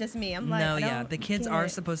thought that was just me. I'm like, No, I yeah. don't The kids get are it.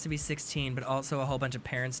 supposed to be 16, but also a whole bunch of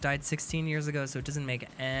parents died 16 years ago, so it doesn't make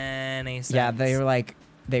any sense. Yeah, they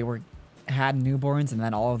had newborns and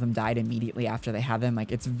then all of them died immediately after they had them.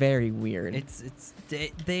 Like, it's very weird.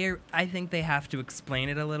 I think they have to explain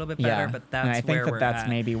it a little bit better, yeah, but and that's I think where that we're that's at.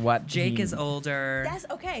 maybe what Jake he- is older. That's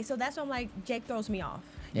okay. So that's why I'm like, Jake throws me off.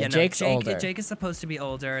 Yeah, no, Jake's Jake, older. Jake is supposed to be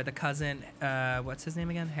older. The cousin, what's his name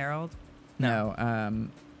again? Harold? No,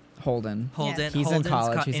 Holden. Holden. He's in Holden's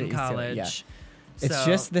college. in He's college. yeah. It's So-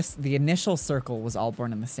 just this. The initial circle was all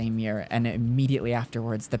born in the same year, and immediately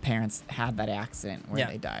afterwards, the parents had that accident where Yeah.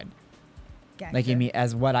 they died. Gotcha. Like, you mean,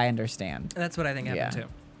 as what I understand. That's what I think happened Yeah. too.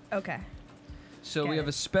 Okay. So we Got have it.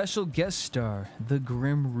 a special guest star, the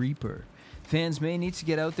Grim Reaper. Fans may need to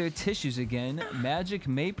get out their tissues again. Magic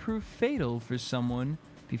may prove fatal for someone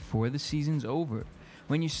before the season's over.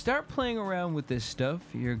 When you start playing around with this stuff,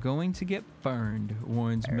 you're going to get burned,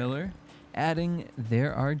 warns Miller, adding,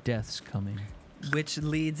 there are deaths coming. Which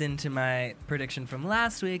leads into my prediction from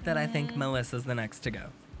last week that I think Melissa's the next to go.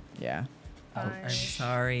 Yeah. I'm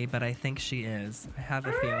sorry, but I think she is. I have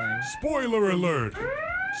a feeling. Spoiler alert!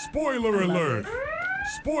 Spoiler alert!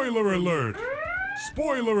 Spoiler alert!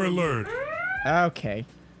 Spoiler alert! Okay.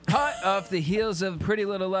 Hot off the heels of Pretty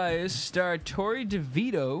Little Liars, star Tori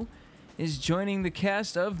DeVito is joining the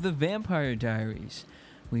cast of The Vampire Diaries.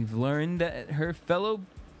 We've learned that her fellow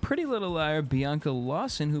Pretty Little Liar, Bianca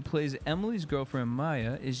Lawson, who plays Emily's girlfriend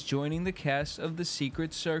Maya, is joining the cast of The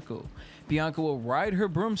Secret Circle. Bianca will ride her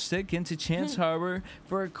broomstick into Chance Harbor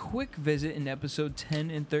for a quick visit in episode 10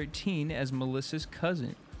 and 13 as Melissa's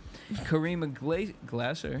cousin. Karima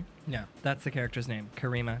Glasser. No, that's the character's name.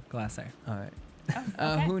 Karima Glasser. All right.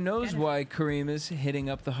 Okay, Who knows got it. why Karima's hitting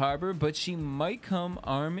up the harbor, but she might come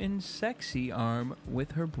arm in sexy arm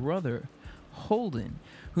with her brother, Holden,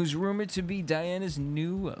 who's rumored to be Diana's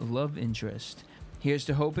new love interest. Here's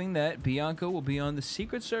to hoping that Bianca will be on The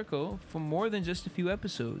Secret Circle for more than just a few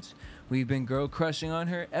episodes. We've been girl crushing on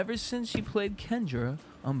her ever since she played Kendra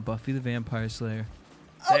on Buffy the Vampire Slayer.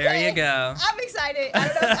 There you go. I'm excited. I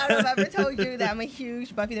don't know if I've ever told you that I'm a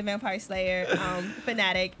huge Buffy the Vampire Slayer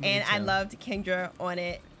fanatic, and I too. loved Kendra on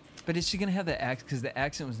it. But is she going to have the accent? Because the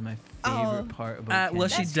accent was my Oh. favorite part about Well,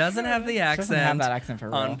 Kendra. she That's doesn't true. have the She accent, doesn't have that accent for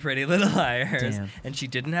real. on Pretty Little Liars, Damn. and she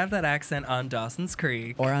didn't have that accent on Dawson's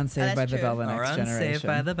Creek Or on Saved that's by the true. Bell, the or next on generation. Saved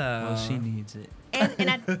by the Bell. Well, she needs it.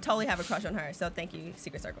 And I totally have a crush on her, so thank you,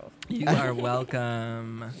 Secret Circle. You are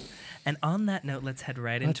welcome. And on that note, let's head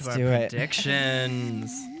right into Let's our do it.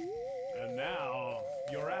 predictions. And now,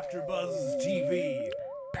 your AfterBuzz TV.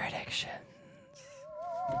 Predictions.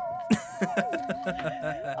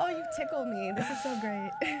 Oh, you tickled me. This is so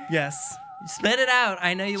great. Yes. Spit it out.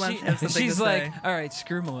 I know you want to have something She's to like, say. all right,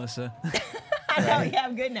 screw Melissa. I know. Yeah,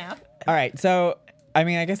 I'm good now. All right, so I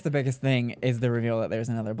mean, I guess the biggest thing is the reveal that there's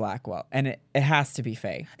another Blackwell, and it has to be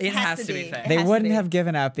Faye. It has has to to be be. fair. It They has to wouldn't be. have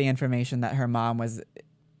given out the information that her mom was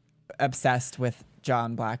obsessed with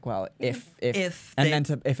John Blackwell if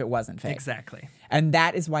it wasn't Faye. Exactly. And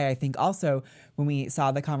that is why I think also when we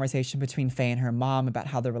saw the conversation between Faye and her mom about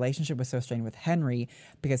how the relationship was so strained with Henry,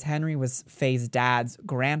 because Henry was Faye's dad's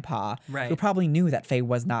grandpa, Right. who probably knew that Faye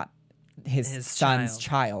was not his son's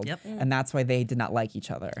child. Yep. And that's why they did not like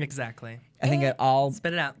each other. Exactly. I think it all...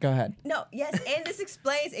 Spit it out. Go ahead. No, yes, and this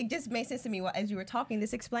explains, it just makes sense to me as you were talking,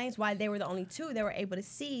 this explains why they were the only two that were able to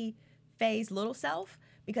see Faye's little self,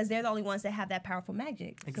 because they're the only ones that have that powerful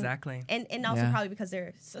magic. Exactly. And also probably because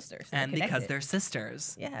they're sisters. So And because they're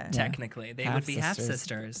sisters. Yeah. Technically. They would be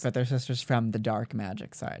half-sisters. But they're sisters from the dark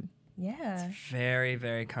magic side. Yeah. Very,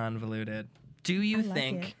 very convoluted. Do you like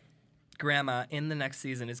think it. Grandma in the next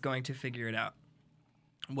season is going to figure it out?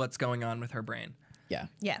 What's going on with her brain? Yeah.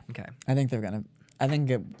 Yeah. Okay. I think I think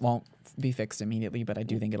it won't be fixed immediately, but I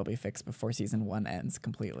do think it'll be fixed before season 1 ends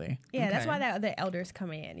completely. Yeah, that's Okay. why the elders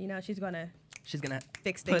come in. You know, she's going to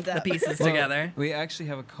fix put things the up. pieces Well, together. We actually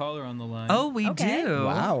have a caller on the line. Oh, we Okay. do.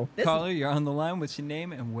 Wow. Caller, you're on the line. What's your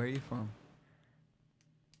name and where are you from?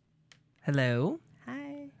 Hello.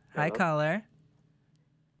 Hi. Hi, caller.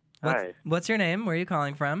 Hi. What's your name? Where are you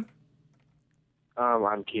calling from?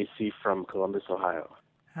 I'm Casey from Columbus, Ohio.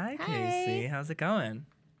 Hi, Hi. Casey. How's it going?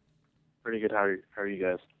 Pretty good. How are you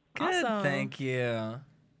guys? Good, Awesome. thank you.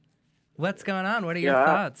 What's going on? What are your Yeah.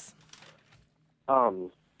 thoughts? I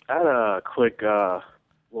had a quick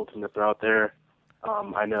little thing to throw out there.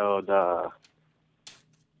 I know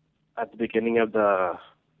at the beginning of the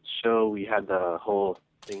show we had the whole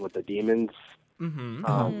thing with the demons, Mm-hmm.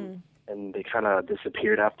 and they kind of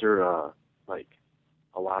disappeared after like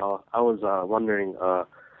a while. I was wondering,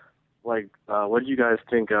 what do you guys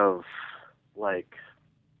think of like?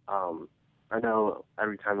 I know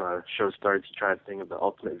every time a show starts, you try to think of the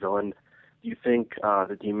ultimate villain. Do you think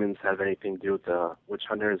the demons have anything to do with the witch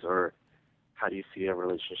hunters, or how do you see a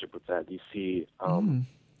relationship with that? Do you see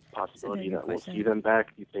possibility good that we'll question. see them back?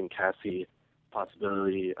 Do you think Cassie,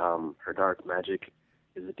 possibility, her dark magic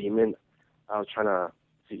is a demon? I was trying to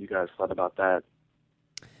see what you guys thought about that.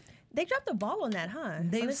 They dropped the ball on that, huh?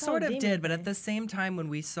 They On this sort whole of demon did, but at thing. the same time, when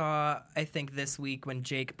we saw, I think this week when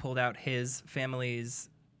Jake pulled out his family's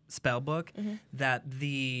spell book, that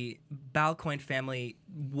the Balcoin family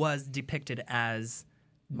was depicted as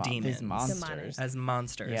demons, These monsters. as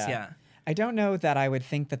monsters. Yeah. I don't know that I would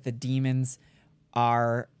think that the demons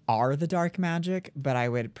are the dark magic, but I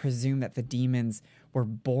would presume that the demons were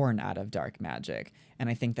born out of dark magic. And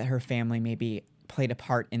I think that her family maybe played a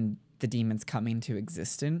part in the demons coming to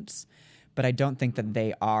existence, but I don't think that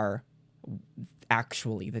they are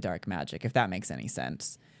actually the dark magic, if that makes any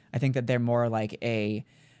sense. I think that they're more like a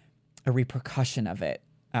repercussion of it,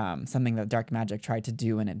 something that dark magic tried to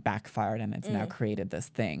do and it backfired and it's now created this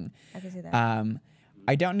thing. I can see that.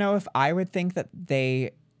 I don't know if I would think that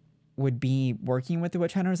they would be working with the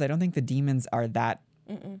witch hunters. I don't think the demons are that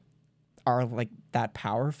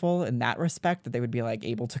powerful in that respect, that they would be like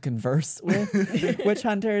able to converse with witch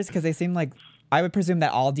hunters, because they seem like, I would presume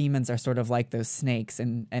that all demons are sort of like those snakes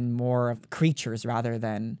and more of creatures rather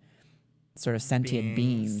than sort of sentient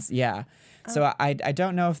beings. Yeah. So I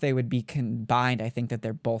don't know if they would be combined. I think that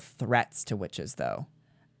they're both threats to witches, though.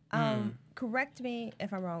 Correct me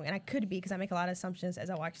if I'm wrong, and I could be because I make a lot of assumptions as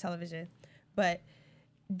I watch television. But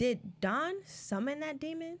did Dawn summon that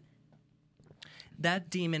demon? That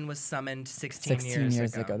demon was summoned 16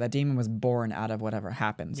 years ago. That demon was born out of whatever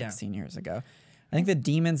happened Yeah. 16 years ago. I think the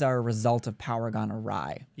demons are a result of power gone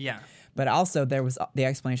awry. Yeah. But also there was the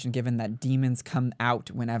explanation given that demons come out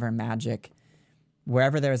wherever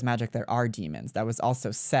there is magic, there are demons. That was also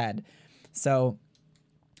said. So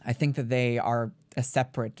I think that they are a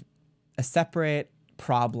separate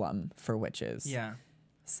problem for witches. Yeah.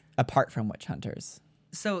 Apart from witch hunters.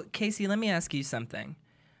 So, Casey, let me ask you something.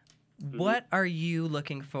 What are you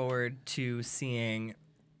looking forward to seeing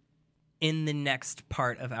in the next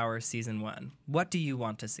part of our season 1? What do you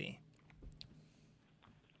want to see?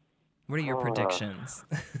 What are your predictions?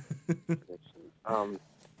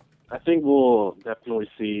 I think we'll definitely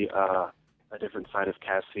see a different side of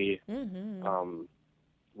Cassie,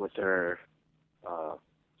 with her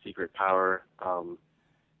secret power,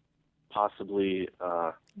 possibly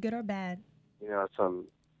Good or bad? some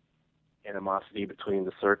animosity between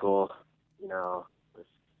the circle.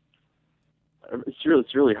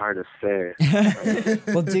 It's really hard to say.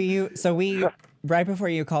 Well, right before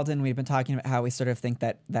you called in, we've been talking about how we sort of think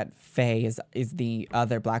that Faye is the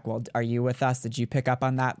other Blackwell. Are you with us? Did you pick up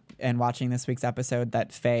on that and watching this week's episode,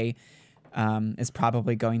 that Faye is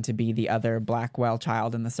probably going to be the other Blackwell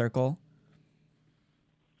child in the circle?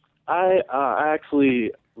 I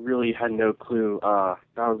actually really had no clue. That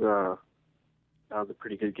was a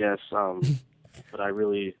pretty good guess. But I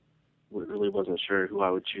really wasn't sure who I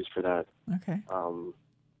would choose for that. Okay. So,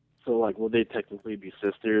 will they technically be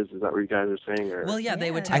sisters? Is that what you guys are saying? Or? Well, yeah,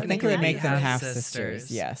 they would Yeah. I technically think it would be make them half sisters.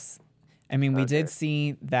 sisters. Yes. I mean, we did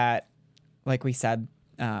see that, like we said,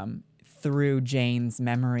 through Jane's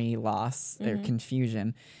memory loss or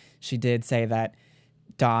confusion, she did say that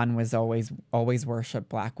Dawn was always worshipped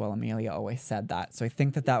Blackwell. Amelia always said that. So I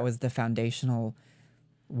think that was the foundational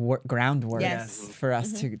groundwork for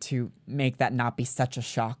us to make that not be such a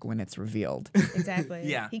shock when it's revealed. Exactly.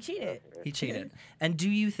 Yeah. He cheated. He cheated. And do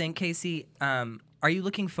you think, Casey, are you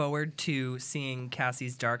looking forward to seeing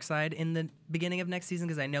Cassie's dark side in the beginning of next season?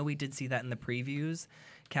 Because I know we did see that in the previews.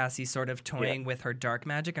 Cassie sort of toying with her dark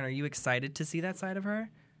magic. And are you excited to see that side of her?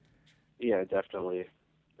 Yeah, definitely.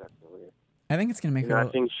 I think it's going to make her... I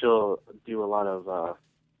think she'll do a lot of,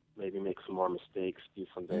 maybe make some more mistakes, do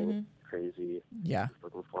something crazy. Yeah. Just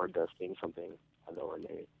looking forward to seeing something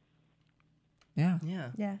unordinary. Yeah. Yeah.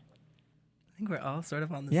 I think we're all sort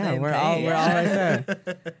of on the Yeah, same we're page. all right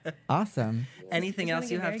there. Awesome. Anything It's else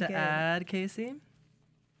gonna you get have very to good. add, Casey?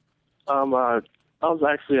 I was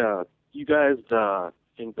actually, you guys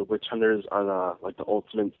think the witch hunters are the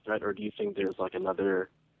ultimate threat, or do you think there's like another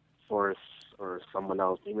force or someone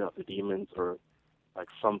else, maybe not the demons, or like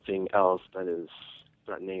something else that is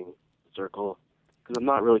threatening the circle? Because I'm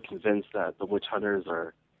not really convinced that the witch hunters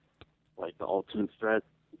are like the ultimate threat.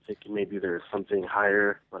 I'm thinking maybe there's something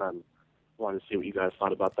higher, but I want to see what you guys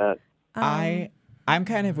thought about that. I'm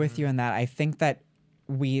kind of with you on that. I think that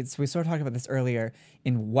we sort of talked about this earlier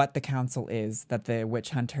in what the council is that the witch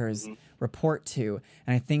hunters report to.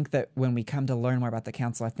 And I think that when we come to learn more about the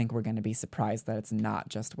council, I think we're going to be surprised that it's not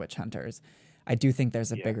just witch hunters. I do think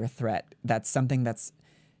there's a bigger threat. That's something that's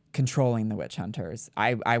controlling the witch hunters.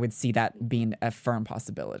 I would see that being a firm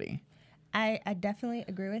possibility. I definitely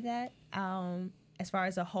agree with that. As far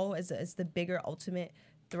as a whole, is the bigger ultimate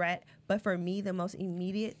threat. But for me, the most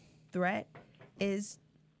immediate threat is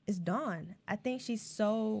Dawn. I think she's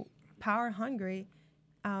so power hungry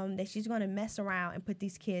that she's going to mess around and put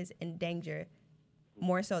these kids in danger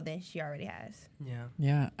more so than she already has. Yeah.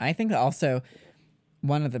 Yeah, I think that also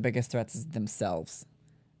one of the biggest threats is themselves.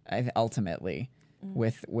 Ultimately,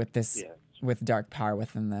 with dark power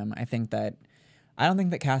within them, I don't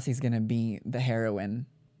think that Cassie's going to be the heroine.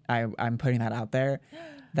 I'm putting that out there.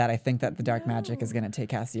 That I think that the dark magic is going to take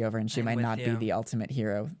Cassie over, and she might not be the ultimate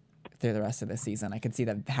hero through the rest of the season. I could see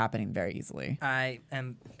that happening very easily. I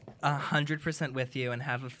am 100% with you and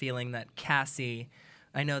have a feeling that Cassie,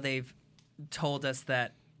 I know they've told us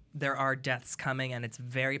that there are deaths coming, and it's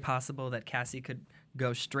very possible that Cassie could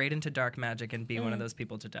go straight into dark magic and be one of those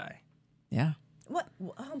people to die. Yeah. What?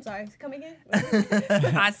 Oh, I'm sorry. Come again?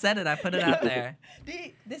 I said it. I put it out there.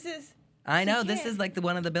 This is... I know. This is like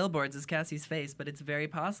one of the billboards is Cassie's face, but it's very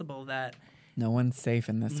possible that no one's safe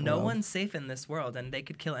in this world. No one's safe in this world, and they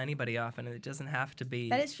could kill anybody off, and it doesn't have to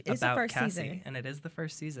be it's the about first Cassie. season. And it is the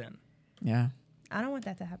first season. Yeah. I don't want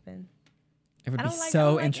that to happen. It would I be don't like- so I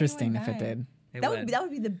don't like interesting anyone if it dying. did. That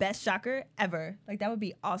would be the best shocker ever. Like, that would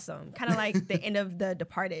be awesome. Kind of like the end of The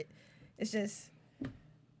Departed. It's just...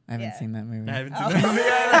 I haven't seen that movie. I haven't seen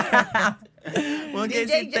that movie either. Well, DJ, Casey,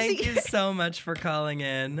 just thank in you case. so much for calling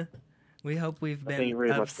in. We hope we've Thank you been very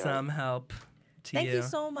of much, guys. some help to Thank you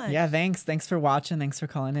so much. Yeah, thanks. Thanks for watching. Thanks for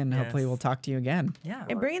calling in. Yes. Hopefully we'll talk to you again. Yeah.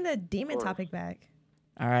 And bringing the demon topic back.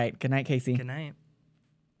 All right. Good night, Casey. Good night.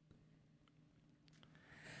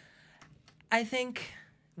 I think,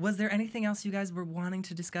 was there anything else you guys were wanting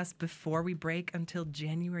to discuss before we break until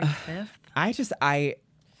January 5th? I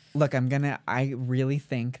really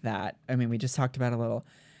think that, we just talked about it a little.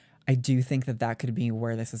 I do think that could be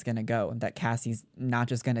where this is going to go. That Cassie's not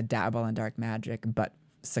just going to dabble in dark magic, but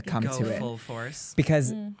succumb Go to it. full force.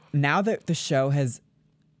 Because now that the show has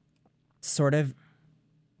sort of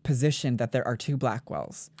positioned that there are two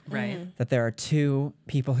Blackwells, Right. that there are two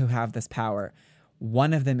people who have this power,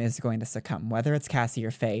 one of them is going to succumb, whether it's Cassie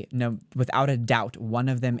or Faye. No, without a doubt, one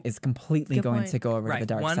of them is completely Good going point. to go over to the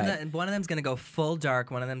dark side. One of them's going to go full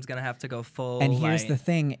dark. One of them's going to have to go full And here's light. the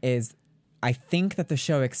thing is, I think that the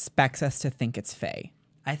show expects us to think it's Faye.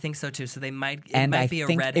 I think so too. So it might I be a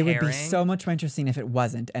think red it herring. would be so much more interesting if it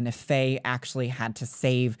wasn't, and if Faye actually had to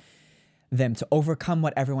save them to overcome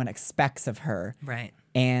what everyone expects of her, Right.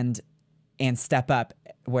 and step up,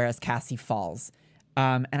 whereas Cassie falls.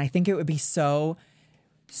 And I think it would be so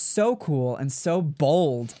cool and so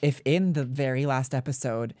bold if in the very last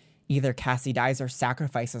episode either Cassie dies or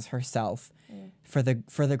sacrifices herself for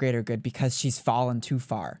the greater good because she's fallen too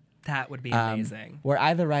far. That would be amazing. Were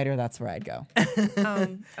I the writer, that's where I'd go.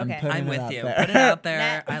 Okay. I'm with you. there. Put it out there.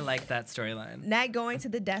 That- I like that storyline. Not going to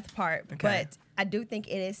the death part, Okay. but I do think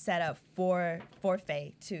it is set up for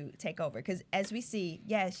Faye to take over. Because as we see,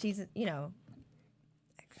 she's,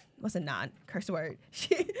 what's a non-curse word?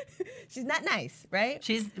 She's not nice, right?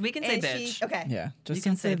 We can say And bitch. okay. Yeah, just You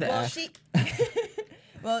can don't say say the that. Well, F. she...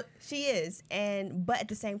 Well, she is, but at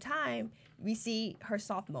the same time, we see her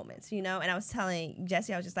soft moments, you know. And I was telling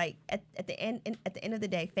Jesse, I was just like, at the end of the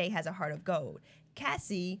day, Faye has a heart of gold.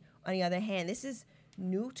 Cassie, on the other hand, this is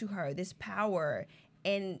new to her, this power,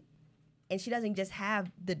 and she doesn't just have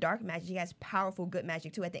the dark magic; she has powerful good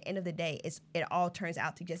magic too. At the end of the day, it all turns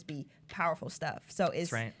out to just be powerful stuff. So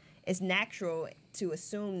it's natural to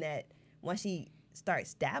assume that once she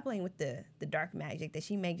starts dabbling with the dark magic, that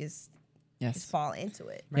she may just fall into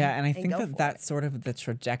it. Right? Yeah, and I think that's sort of the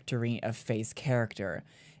trajectory of Faye's character,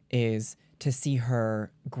 is to see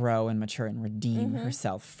her grow and mature and redeem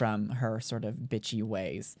herself from her sort of bitchy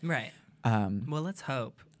ways. Right. Well, let's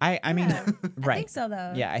hope. I mean, right. I think so,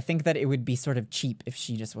 though. Yeah, I think that it would be sort of cheap if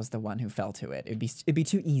she just was the one who fell to it. It'd be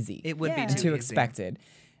too easy. It would be too easy. expected.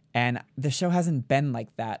 And the show hasn't been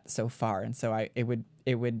like that so far, and so it would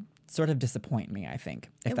sort of disappoint me, I think,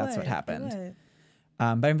 if that's what happened.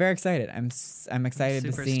 But I'm very excited. I'm excited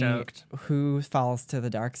to see who falls to the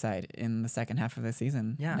dark side in the second half of the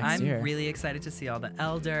season. Yeah, next year. really excited to see all the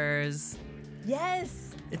elders. Yes.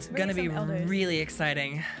 It's going to be really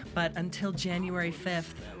exciting. But until January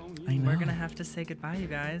 5th, we're going to have to say goodbye, you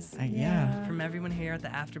guys. Yeah. From everyone here at the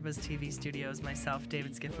AfterBuzz TV studios, myself,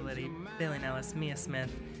 David Skiffolitti, Billy Nellis, Mia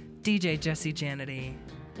Smith, DJ Jesse Janity.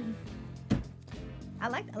 I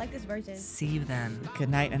like this version. See you then. Good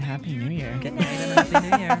night and Happy New Year. Good night and Happy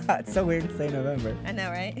New Year. It's so weird to say November. I know,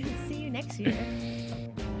 right? See you next year.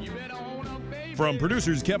 From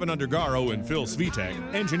producers Kevin Undergaro and Phil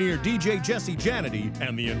Svitek, engineer DJ Jesse Janity,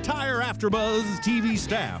 and the entire AfterBuzz TV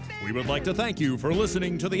staff, we would like to thank you for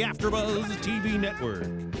listening to the AfterBuzz TV network.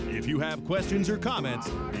 If you have questions or comments,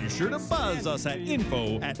 be sure to buzz us at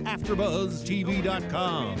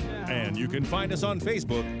info@AfterBuzzTV.com. And you can find us on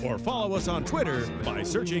Facebook or follow us on Twitter by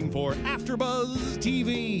searching for AfterBuzz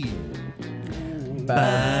TV.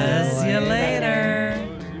 Buzz you later.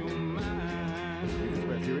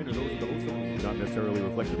 Not necessarily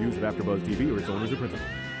reflect the views of AfterBuzz TV or its owners or principals.